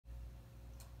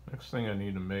Next thing I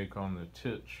need to make on the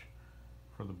Tich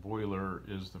for the boiler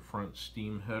is the front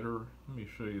steam header. Let me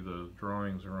show you. The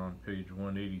drawings are on page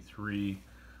 183.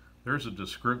 There's a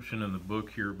description in the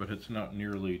book here, but it's not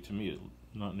nearly, to me,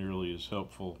 not nearly as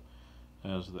helpful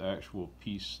as the actual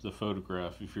piece, the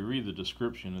photograph. If you read the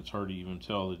description, it's hard to even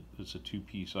tell that it's a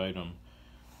two-piece item.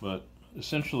 But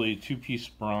essentially, two-piece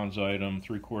bronze item,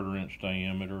 3/4 inch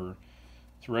diameter,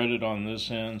 threaded on this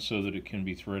end so that it can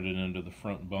be threaded into the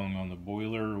front bung on the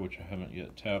boiler, which I haven't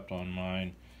yet tapped on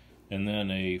mine. And then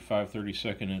a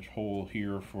 5/32 inch hole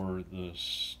here for the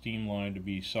steam line to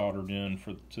be soldered in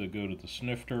to go to the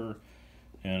snifter,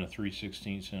 and a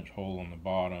 3/16 inch hole on the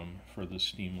bottom for the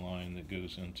steam line that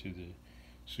goes into the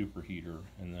superheater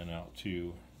and then out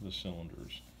to the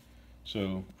cylinders.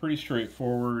 So pretty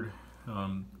straightforward.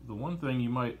 The one thing you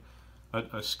might,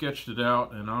 I sketched it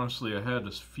out, and honestly I had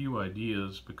a few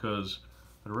ideas because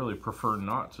I'd really prefer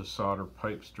not to solder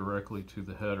pipes directly to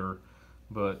the header,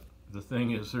 but the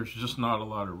thing is there's just not a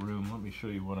lot of room. Let me show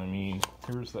you what I mean.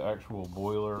 Here's the actual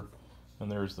boiler, and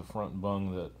there's the front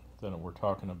bung that we're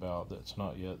talking about that's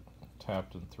not yet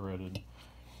tapped and threaded.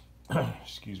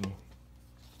 Excuse me.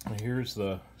 And here's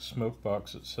the smoke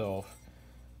box itself,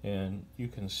 and you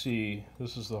can see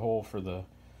this is the hole for the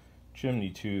chimney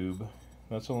tube.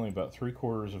 That's only about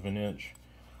 3/4 inch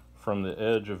from the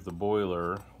edge of the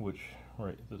boiler,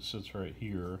 that sits right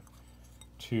here,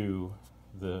 to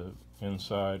the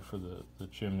inside for the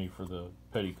chimney for the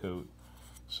petticoat.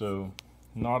 So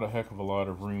not a heck of a lot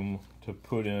of room to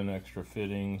put in extra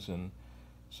fittings and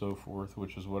so forth,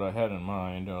 which is what I had in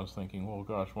mind. I was thinking, well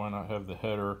gosh, why not have the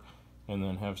header and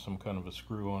then have some kind of a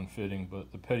screw-on fitting,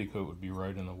 but the petticoat would be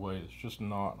right in the way. It's just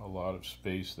not a lot of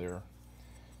space there.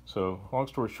 So long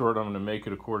story short, I'm going to make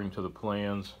it according to the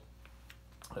plans,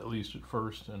 at least at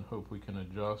first, and hope we can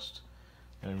adjust.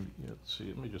 And let's see,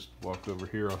 let me just walk over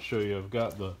here. I'll show you. I've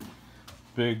got the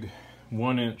big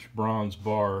 1-inch bronze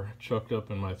bar chucked up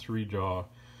in my 3-jaw,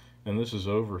 and this is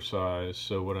oversized,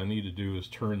 so what I need to do is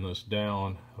turn this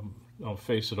down. I'll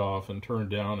face it off and turn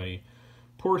down a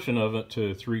portion of it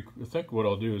to 3. I think what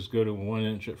I'll do is go to 1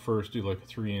 inch at first, do like a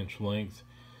 3-inch length,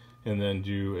 and then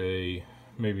do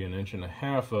maybe 1.5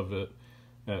 inches of it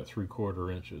at 3/4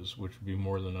 inches, which would be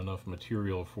more than enough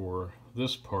material for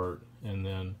this part, and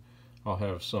then I'll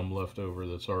have some left over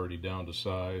that's already down to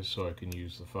size, so I can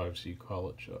use the 5C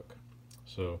collet chuck.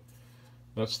 So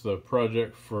that's the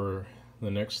project for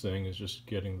the next thing, is just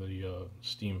getting the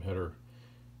steam header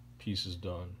pieces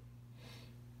done.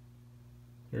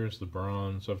 Here's the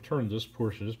bronze. I've turned this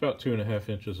portion, it's about 2.5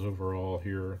 inches overall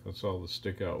here. That's all the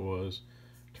stick out was.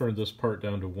 Turned this part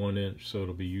down to 1 inch so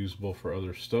it'll be usable for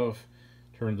other stuff.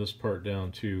 Turned this part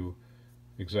down to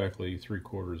exactly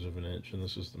 3/4 inch, and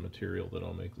this is the material that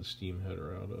I'll make the steam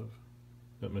header out of.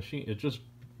 That machine, it just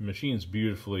machines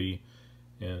beautifully,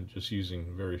 and just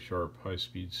using very sharp,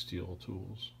 high-speed steel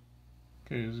tools.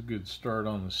 Okay, here's a good start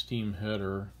on the steam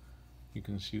header. You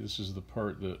can see this is the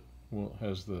part that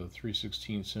has the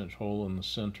 3/16 inch hole in the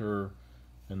center,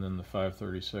 and then the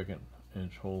 5/32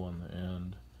 inch hole on the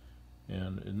end.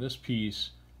 And in this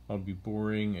piece, I'll be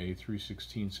boring a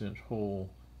 3/16 inch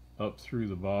hole up through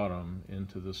the bottom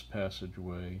into this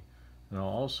passageway. And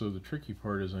the tricky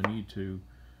part is I need to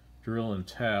drill and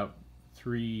tap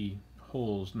 3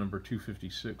 holes, number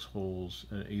 256 holes,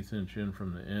 an 1/8 inch in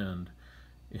from the end,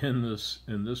 in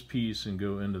this piece, and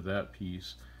go into that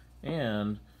piece.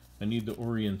 And I need the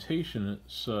orientation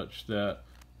such that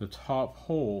the top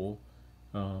hole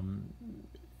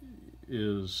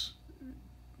is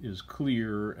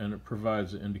clear, and it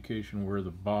provides an indication where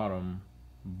the bottom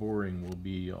boring will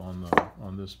be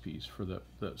on this piece for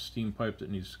that steam pipe that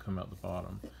needs to come out the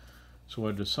bottom. So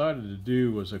what I decided to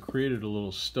do was I created a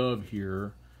little stub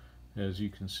here, as you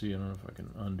can see. I don't know if I can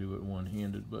undo it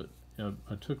one-handed, but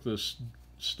I took this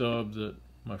stub that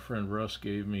my friend Russ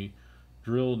gave me,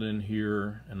 drilled in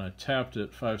here, and I tapped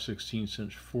it 5/16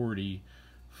 inch 40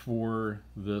 for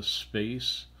this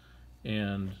space.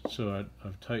 And so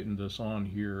I've tightened this on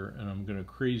here, and I'm going to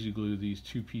crazy glue these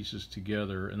 2 pieces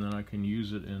together, and then I can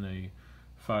use it in a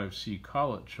 5C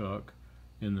collet chuck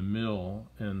in the mill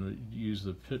and use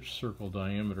the pitch circle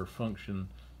diameter function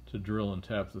to drill and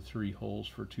tap the 3 holes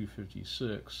for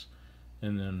 256,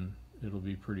 and then it'll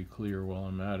be pretty clear while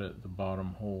I'm at it, the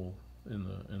bottom hole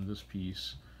in this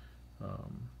piece,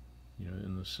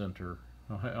 in the center.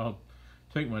 I'll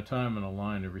take my time and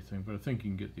align everything, but I think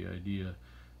you can get the idea.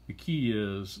 The key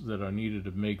is that I needed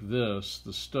to make the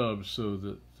stub, so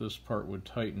that this part would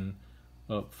tighten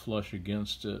up flush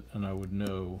against it, and I would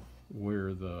know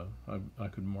where I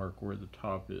could mark where the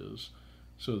top is,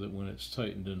 so that when it's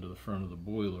tightened into the front of the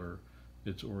boiler,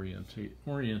 it's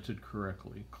oriented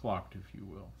correctly, clocked if you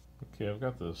will. Okay, I've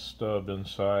got the stub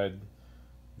inside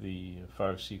the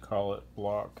 5C collet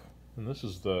block, and this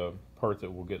is the part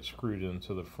that will get screwed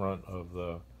into the front of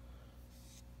the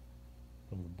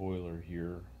boiler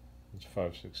here. It's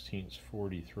 5/16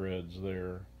 40 threads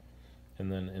there,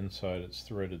 and then inside it's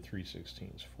threaded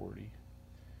 3/16 40.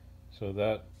 So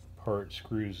that part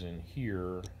screws in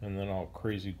here, and then I'll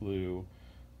crazy glue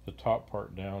the top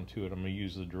part down to it. I'm going to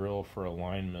use the drill for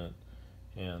alignment,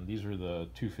 and these are the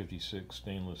 256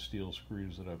 stainless steel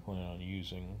screws that I plan on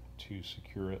using to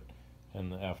secure it.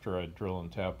 And after I drill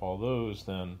and tap all those,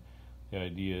 then the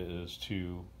idea is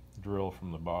to drill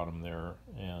from the bottom there,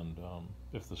 and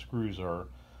if the screws are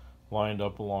lined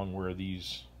up along where the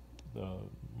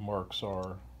marks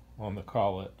are on the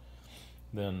collet,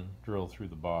 then drill through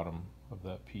the bottom of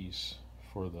that piece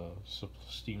for the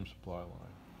steam supply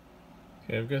line.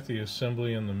 Okay, I've got the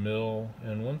assembly in the mill,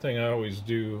 and one thing I always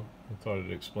do, I thought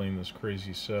I'd explain this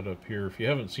crazy setup here. If you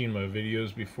haven't seen my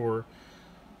videos before,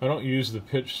 I don't use the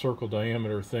pitch circle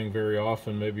diameter thing very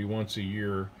often, maybe once a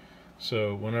year.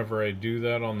 So whenever I do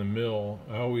that on the mill,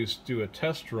 I always do a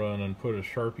test run and put a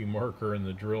Sharpie marker in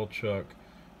the drill chuck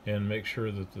and make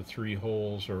sure that the 3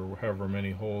 holes, or however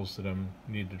many holes that I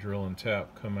need to drill and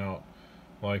tap, come out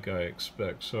like I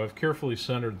expect. So I've carefully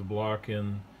centered the block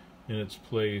in its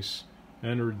place,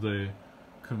 entered the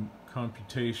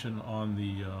computation on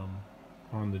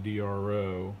the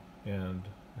DRO, and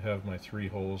have my 3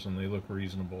 holes, and they look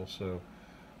reasonable. So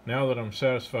now that I'm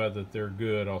satisfied that they're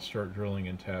good, I'll start drilling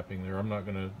and tapping there. I'm not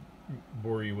going to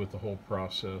bore you with the whole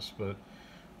process, but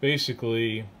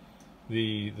basically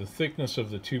the thickness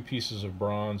of the 2 pieces of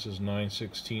bronze is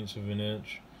 9/16 of an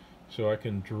inch, so I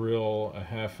can drill a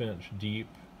 1/2 inch deep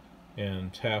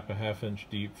and tap a 1/2 inch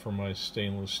deep for my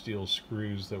stainless steel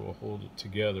screws that will hold it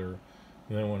together.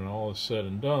 And then when all is said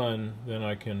and done, then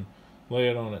I can lay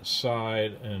it on its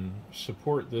side and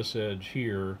support this edge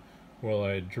here while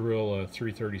I drill a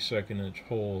 3/32 inch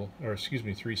hole, or excuse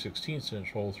me, 3/16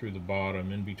 inch hole through the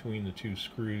bottom in between the 2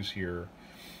 screws here,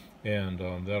 and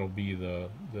that'll be the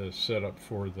setup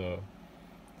for the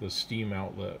steam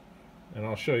outlet. And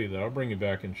I'll show you that. I'll bring you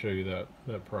back and show you that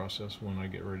process when I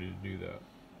get ready to do that.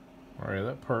 Alright,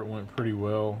 that part went pretty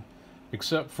well,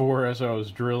 except for as I was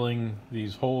drilling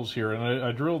these holes here, and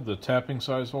I drilled the tapping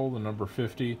size hole, the number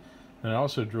 50, and I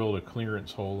also drilled a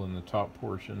clearance hole in the top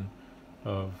portion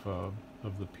of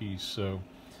the piece. So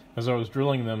as I was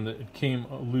drilling them, it came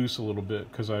loose a little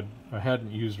bit because I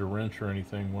hadn't used a wrench or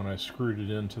anything when I screwed it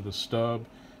into the stub.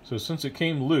 So since it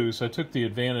came loose, I took the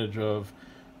advantage of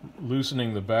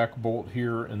loosening the back bolt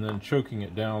here and then choking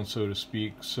it down, so to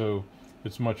speak, so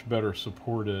it's much better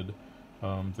supported.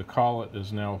 The collet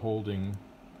is now holding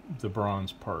the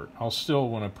bronze part. I'll still,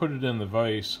 when I put it in the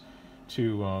vise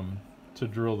to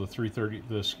drill the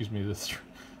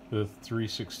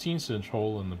 3/16 inch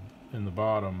hole in the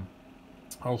bottom,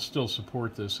 I'll still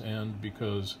support this end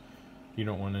because you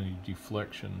don't want any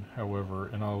deflection. However,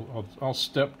 and I'll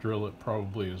step drill it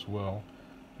probably as well.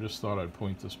 I just thought I'd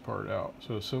point this part out.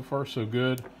 So far so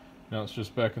good. Now it's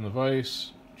just back in the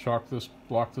vise.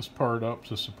 Block this part up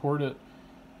to support it,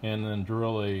 and then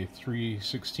drill a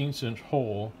 3/16 inch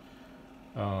hole,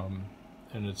 and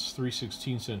it's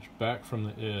 3/16 inch back from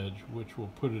the edge, which will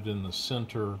put it in the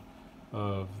center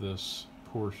of this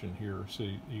portion here. So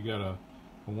you got a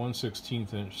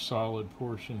 1/16 inch solid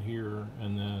portion here,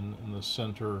 and then in the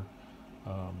center,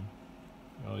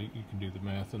 well, you can do the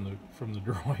math from the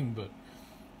drawing, but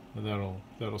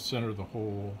that'll center the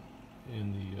hole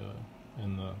in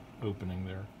the opening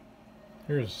there.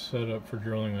 Here's a setup for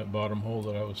drilling that bottom hole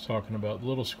that I was talking about. The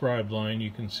little scribe line you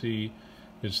can see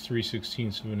is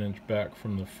 3/16 of an inch back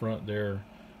from the front there,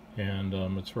 and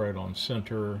it's right on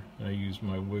center. I use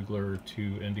my wiggler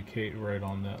to indicate right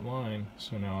on that line,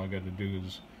 so now all I got to do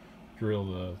is drill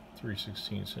the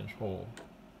 3/16 inch hole.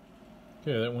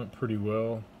 Okay, that went pretty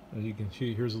well. As you can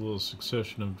see, here's a little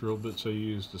succession of drill bits I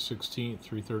used: a 16th,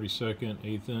 3/32,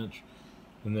 1/8 inch,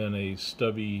 and then a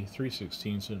stubby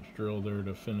 3/16 inch drill there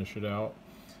to finish it out.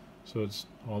 So it's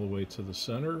all the way to the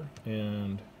center,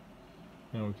 and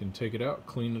now we can take it out,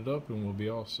 clean it up, and we'll be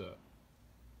all set.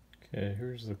 Okay,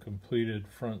 here's the completed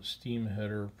front steam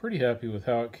header. Pretty happy with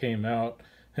how it came out.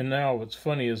 And now what's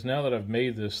funny is, now that I've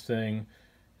made this thing,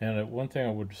 and one thing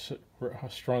I would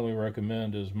strongly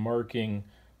recommend is marking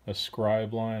a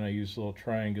scribe line. I use a little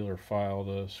triangular file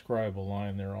to scribe a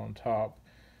line there on top,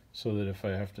 so that if I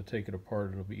have to take it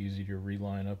apart, it'll be easy to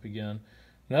reline up again.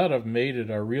 Now that I've made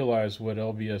it, I realize what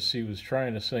LBSC was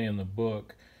trying to say in the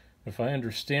book. If I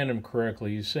understand him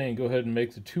correctly, he's saying go ahead and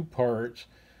make the 2 parts,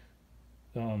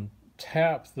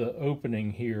 tap the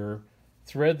opening here,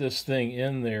 thread this thing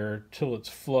in there till it's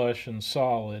flush and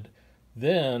solid.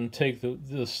 Then take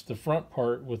the front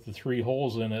part with the 3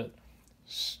 holes in it,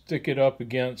 stick it up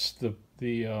against the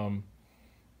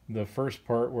first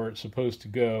part where it's supposed to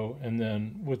go, and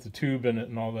then with the tube in it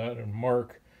and all that, and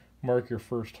mark your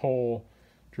first hole,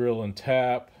 drill and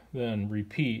tap, then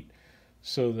repeat,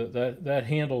 so that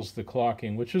handles the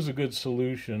clocking, which is a good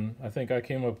solution. I think I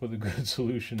came up with a good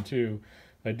solution too.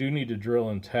 I do need to drill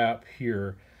and tap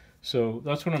here, so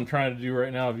that's what I'm trying to do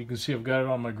right now. If you can see, I've got it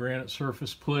on my granite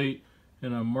surface plate,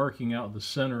 and I'm marking out the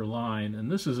center line. And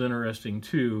this is interesting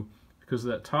too, because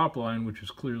that top line, which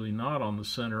is clearly not on the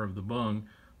center of the bung,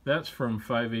 that's from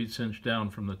 5/8 inch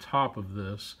down from the top of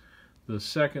this. The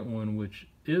second one, which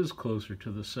is closer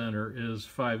to the center, is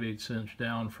 5/8 inch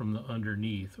down from the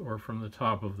underneath, or from the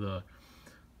top of the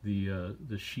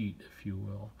sheet, if you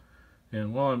will.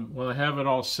 And while I have it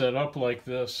all set up like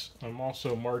this, I'm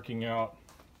also marking out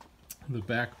the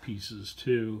back pieces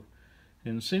too.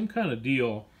 And same kind of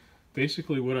deal.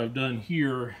 Basically, what I've done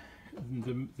here,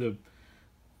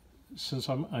 since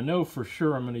I know for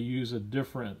sure I'm going to use a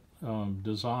different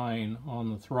design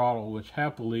on the throttle, which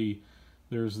happily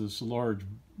there's this large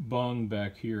bung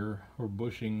back here, or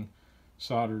bushing,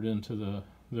 soldered into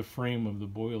the frame of the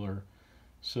boiler.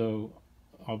 So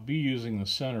I'll be using the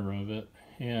center of it,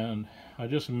 and I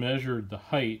just measured the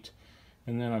height,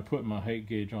 and then I put my height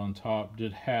gauge on top,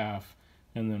 did half,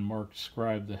 and then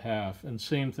scribed the half. And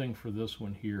same thing for this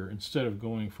one here. Instead of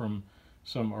going from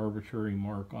some arbitrary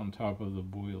mark on top of the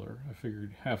boiler, I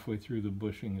figured halfway through the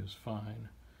bushing is fine.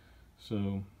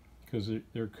 So, because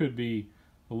there could be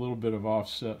a little bit of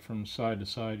offset from side to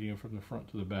side, you know, from the front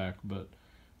to the back, but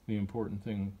the important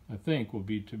thing, I think, will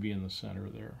be to be in the center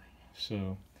there.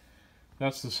 So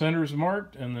that's the centers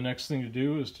marked, and the next thing to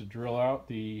do is to drill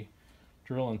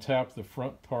and tap the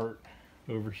front part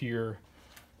over here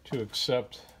to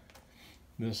accept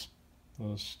this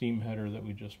steam header that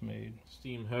we just made.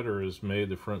 Steam header is made,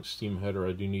 the front steam header.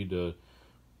 I do need to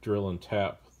drill and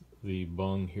tap the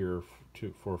bung here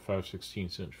for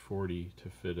 5/16 inch 40 to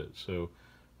fit it. So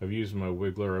I've used my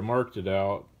wiggler. I marked it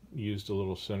out, used a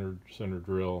little center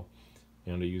drill,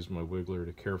 and I used my wiggler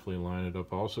to carefully line it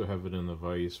up. I also have it in the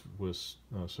vise, was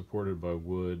supported by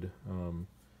wood,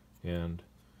 and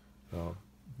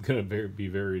going to be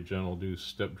very gentle, do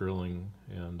step drilling,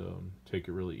 and take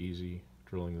it really easy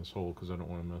drilling this hole, because I don't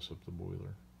want to mess up the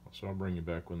boiler. So I'll bring you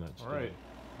back when that's done. All right,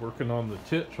 working on the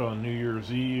Tich on New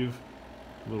Year's Eve.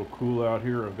 A little cool out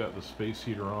here. I've got the space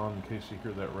heater on in case you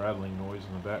hear that rattling noise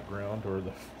in the background, or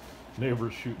the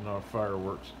neighbors shooting off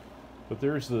fireworks. But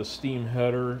there's the steam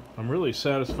header. I'm really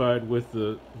satisfied with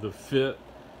the fit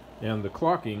and the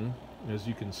clocking. As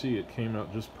you can see, it came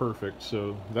out just perfect.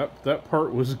 So that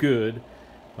part was good.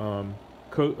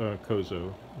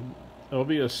 Kozo.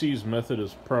 LBSC's method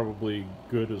is probably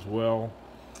good as well.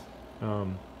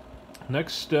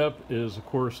 Next step is, of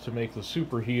course, to make the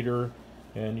superheater.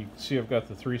 And you can see I've got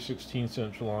the 3/16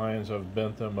 inch lines. I've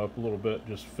bent them up a little bit,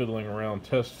 just fiddling around,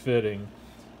 test fitting.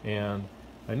 And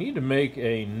I need to make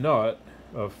a nut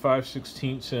of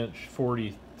 5/16 inch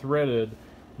 40 threaded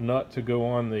nut to go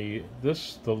on the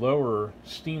lower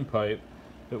steam pipe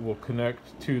that will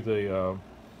connect to the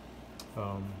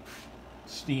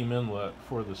steam inlet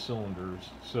for the cylinders.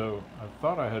 So I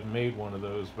thought I had made one of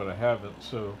those, but I haven't.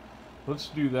 So let's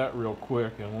do that real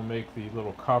quick, and we'll make the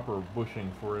little copper bushing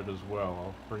for it as well.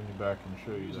 I'll bring you back and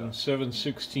show you that.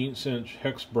 7/16 inch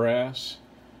hex brass,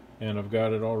 and I've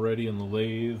got it already in the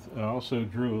lathe. I also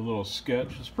drew a little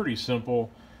sketch. It's pretty simple.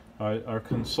 I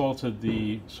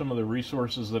consulted some of the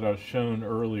resources that I've shown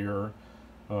earlier.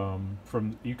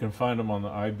 You can find them on the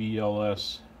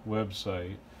IBLS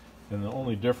website, and the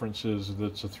only difference is that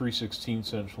it's a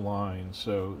 3/16 inch line,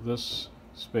 so this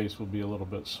space will be a little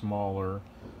bit smaller.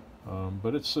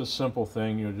 But it's a simple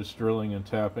thing, you know, just drilling and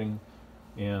tapping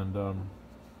and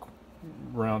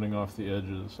rounding off the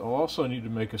edges. I'll also need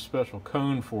to make a special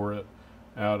cone for it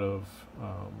out of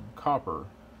copper,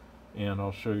 and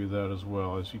I'll show you that as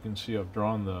well. As you can see, I've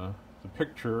drawn the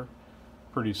picture,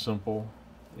 pretty simple,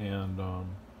 and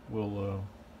we'll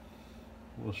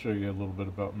show you a little bit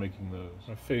about making those.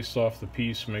 I faced off the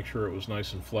piece, make sure it was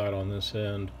nice and flat on this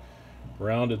end.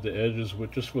 Rounded the edges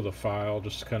just with a file,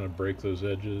 just to kind of break those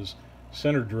edges.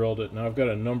 Center drilled it. Now I've got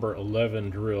a number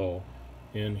 11 drill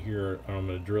in here. I'm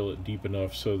going to drill it deep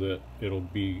enough so that it'll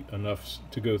be enough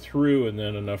to go through, and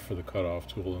then enough for the cutoff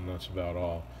tool, and that's about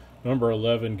all. Number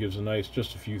 11 gives a nice,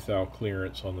 just a few thou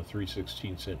clearance on the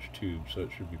 3/16 inch tube, so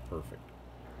it should be perfect.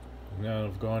 Now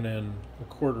I've gone in a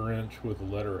 1/4 inch with the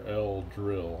letter L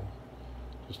drill,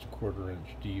 just a 1/4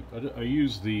 inch deep. I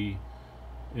use the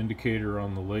indicator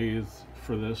on the lathe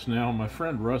for this. Now my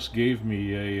friend Russ gave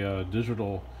me a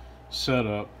digital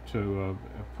setup to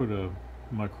put a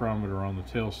micrometer on the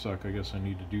tailstock. I guess I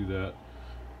need to do that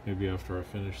maybe after I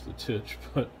finish the Tich,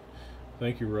 but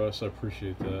thank you, Russ, I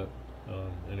appreciate that.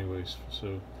 Anyways,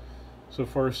 so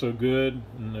far so good,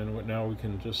 and then now we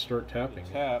can just start tapping.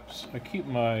 Taps, I keep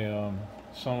my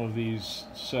some of these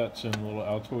sets in little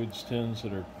Altoids tins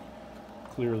that are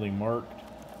clearly marked,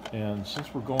 and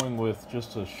since we're going with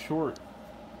just a short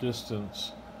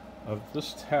distance of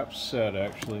this tap set,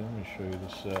 actually, let me show you the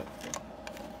set.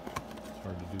 It's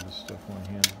hard to do this stuff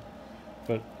one-handed,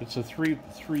 but it's a three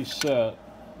set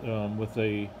with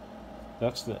a,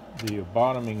 that's the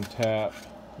bottoming tap.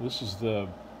 This is the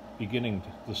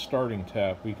the starting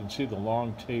tap. We can see the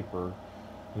long taper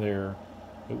there.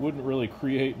 It wouldn't really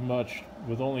create much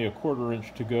with only a 1/4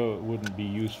 inch to go. It wouldn't be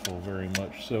useful very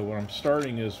much. So what I'm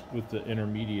starting is with the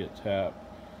intermediate tap,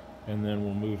 and then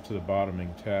we'll move to the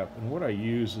bottoming tap. And what I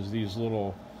use is these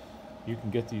little, you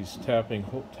can get these tap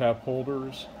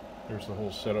holders. There's the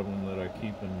whole set of them that I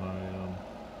keep in my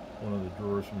one of the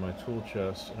drawers in my tool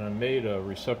chest, and I made a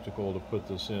receptacle to put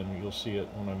this in. You'll see it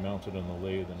when I mount it in the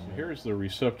lathe. And here's the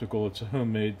receptacle. It's a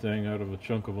homemade thing out of a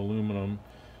chunk of aluminum.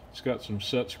 It's got some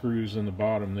set screws in the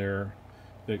bottom there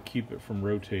that keep it from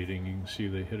rotating. You can see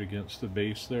they hit against the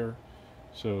base there.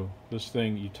 So this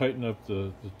thing, you tighten up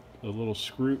the little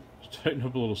screw, tighten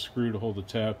up a little screw to hold the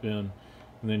tap in,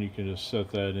 and then you can just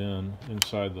set that in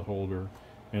inside the holder.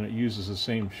 And it uses the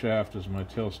same shaft as my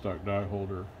tailstock die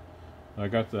holder. I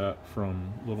got that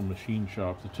from Little Machine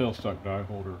Shop, the tailstock die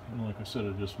holder. And like I said,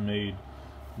 I just made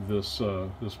this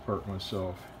this part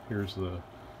myself. Here's the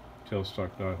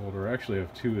tailstock die holder. I actually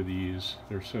have 2 of these.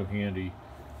 They're so handy.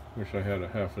 Wish I had a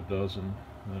half a dozen,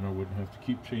 then I wouldn't have to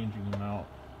keep changing them out.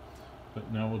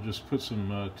 But now we'll just put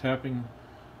some tapping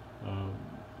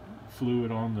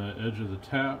fluid on the edge of the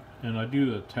tap, and I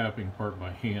do the tapping part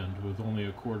by hand with only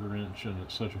a 1/4 inch, and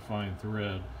it's such a fine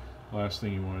thread. Last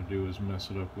thing you want to do is mess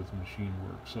it up with machine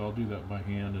work. So I'll do that by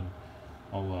hand, and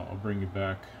I'll bring you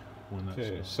back when that's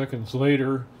okay. Seconds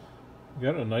later,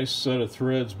 got a nice set of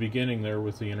threads beginning there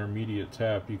with the intermediate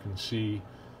tap. You can see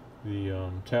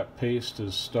the tap paste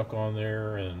is stuck on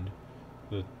there, and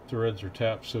the threads are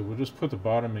tapped. So we'll just put the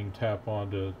bottoming tap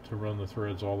on to run the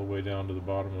threads all the way down to the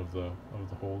bottom of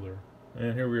the hole there.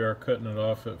 And here we are cutting it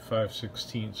off at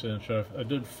 5/16 inch. I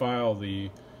did file the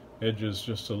edges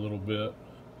just a little bit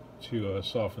to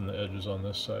soften the edges on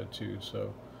this side too.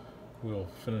 So we'll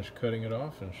finish cutting it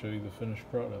off and show you the finished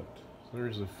product. So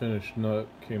there's the finished nut.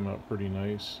 Came out pretty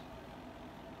nice.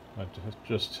 I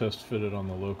just test fitted on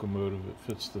the locomotive. It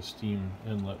fits the steam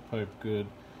inlet pipe good.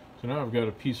 So now I've got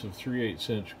a piece of 3/8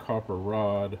 inch copper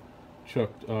rod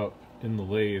chucked up in the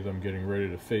lathe. I'm getting ready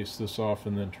to face this off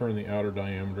and then turn the outer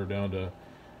diameter down to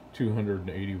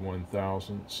 281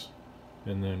 thousandths,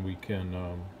 and then we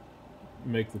can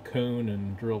make the cone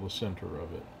and drill the center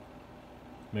of it.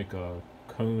 Make a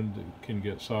cone that can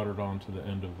get soldered onto the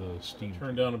end of the steam.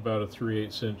 Turn down about a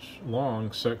 3/8 inch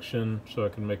long section so I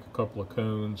can make a couple of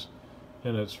cones,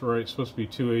 and it's supposed to be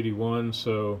 281,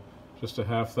 so just a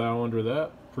half thou under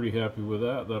that. Pretty happy with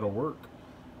that. That'll work.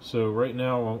 So right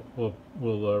now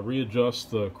we'll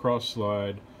readjust the cross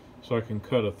slide so I can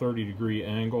cut a 30-degree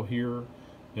angle here,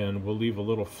 and we'll leave a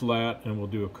little flat, and we'll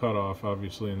do a cutoff,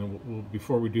 obviously, and then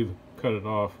before we cut it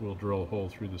off, we'll drill a hole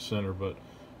through the center. But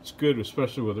it's good,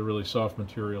 especially with a really soft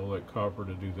material like copper,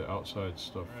 to do the outside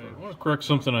stuff first. I want to correct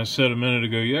something I said a minute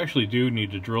ago. You actually do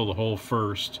need to drill the hole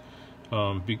first,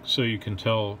 so you can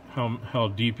tell how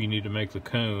deep you need to make the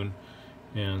cone.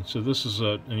 And so this is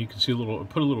and you can see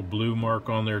put a little blue mark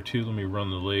on there too. Let me run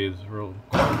the lathe real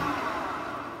quick.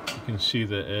 You can see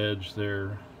the edge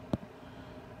there.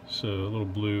 So a little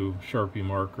blue Sharpie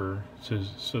marker.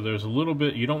 So there's a little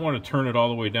bit, you don't want to turn it all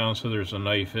the way down so there's a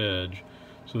knife edge.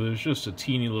 So there's just a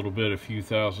teeny little bit, a few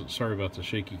thousandths. Sorry about the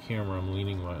shaky camera, I'm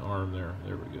leaning my arm there.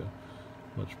 There we go.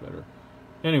 Much better.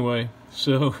 Anyway,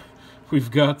 so we've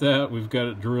got that. We've got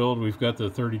it drilled. We've got the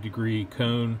 30-degree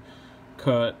cone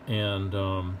cut, and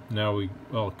now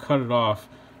I'll cut it off,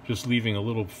 just leaving a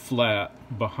little flat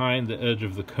behind the edge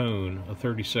of the cone, a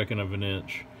 32nd of an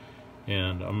inch.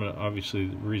 And I'm gonna, obviously,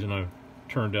 the reason I've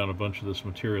turned down a bunch of this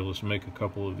material is to make a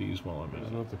couple of these while I'm at it. This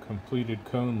is what the completed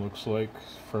cone looks like,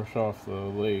 fresh off the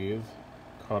lathe.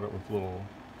 Caught it with a little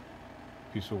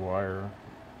piece of wire.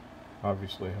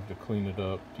 Obviously, I have to clean it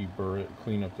up, deburr it,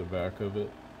 clean up the back of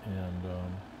it, and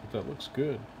but that looks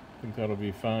good. I think that'll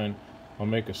be fine. I'll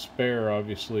make a spare,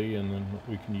 obviously, and then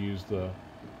we can use the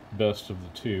best of the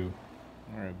two.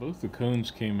 Alright, both the cones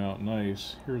came out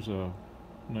nice. Here's a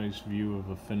nice view of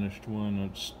a finished one.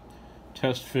 It's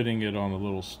test fitting it on a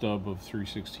little stub of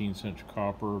 3/16 inch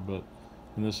copper,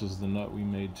 and this is the nut we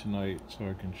made tonight, so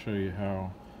I can show you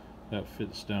how that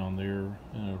fits down there.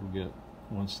 And it'll get,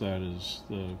 once that is,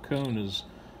 the cone is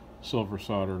silver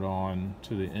soldered on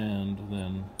to the end,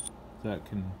 then that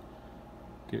can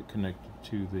get connected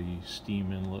to the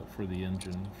steam inlet for the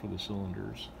engine for the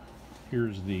cylinders.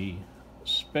 Here's the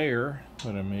spare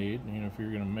that I made. You know, if you're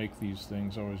going to make these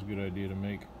things, always a good idea to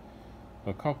make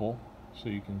a couple, so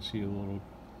you can see a little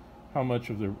how much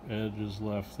of the edge is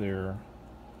left there.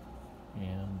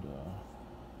 And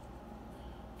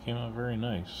came out very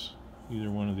nice.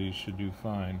 Either one of these should do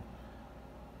fine.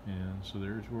 And so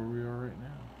there's where we are right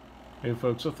now. Hey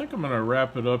folks, I think I'm going to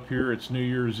wrap it up here. It's New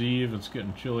Year's Eve. It's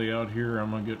getting chilly out here.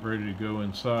 I'm going to get ready to go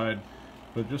inside.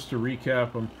 But just to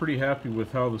recap, I'm pretty happy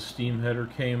with how the steam header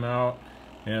came out.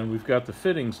 And we've got the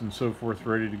fittings and so forth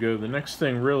ready to go. The next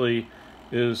thing really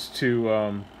is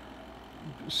to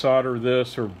solder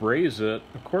this or braze it.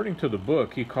 According to the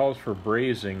book, he calls for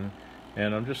brazing,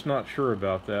 and I'm just not sure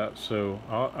about that. So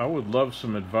I would love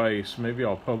some advice. Maybe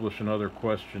I'll publish another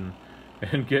question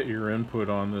and get your input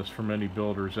on this from any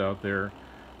builders out there.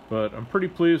 But I'm pretty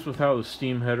pleased with how the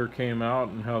steam header came out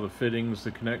and how the fittings,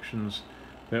 the connections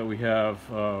that we have,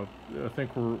 I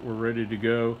think we're ready to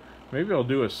go. Maybe I'll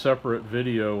do a separate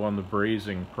video on the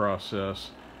brazing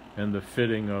process and the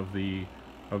fitting of the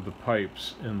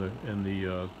pipes in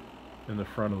the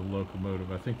front of the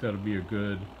locomotive. I think that'll be a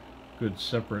good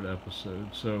separate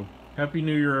episode. So Happy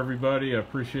New Year, everybody. I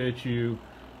appreciate you.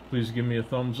 Please give me a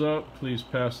thumbs up. Please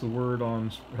pass the word on.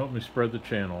 Help me spread the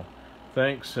channel.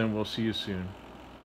 Thanks, and we'll see you soon.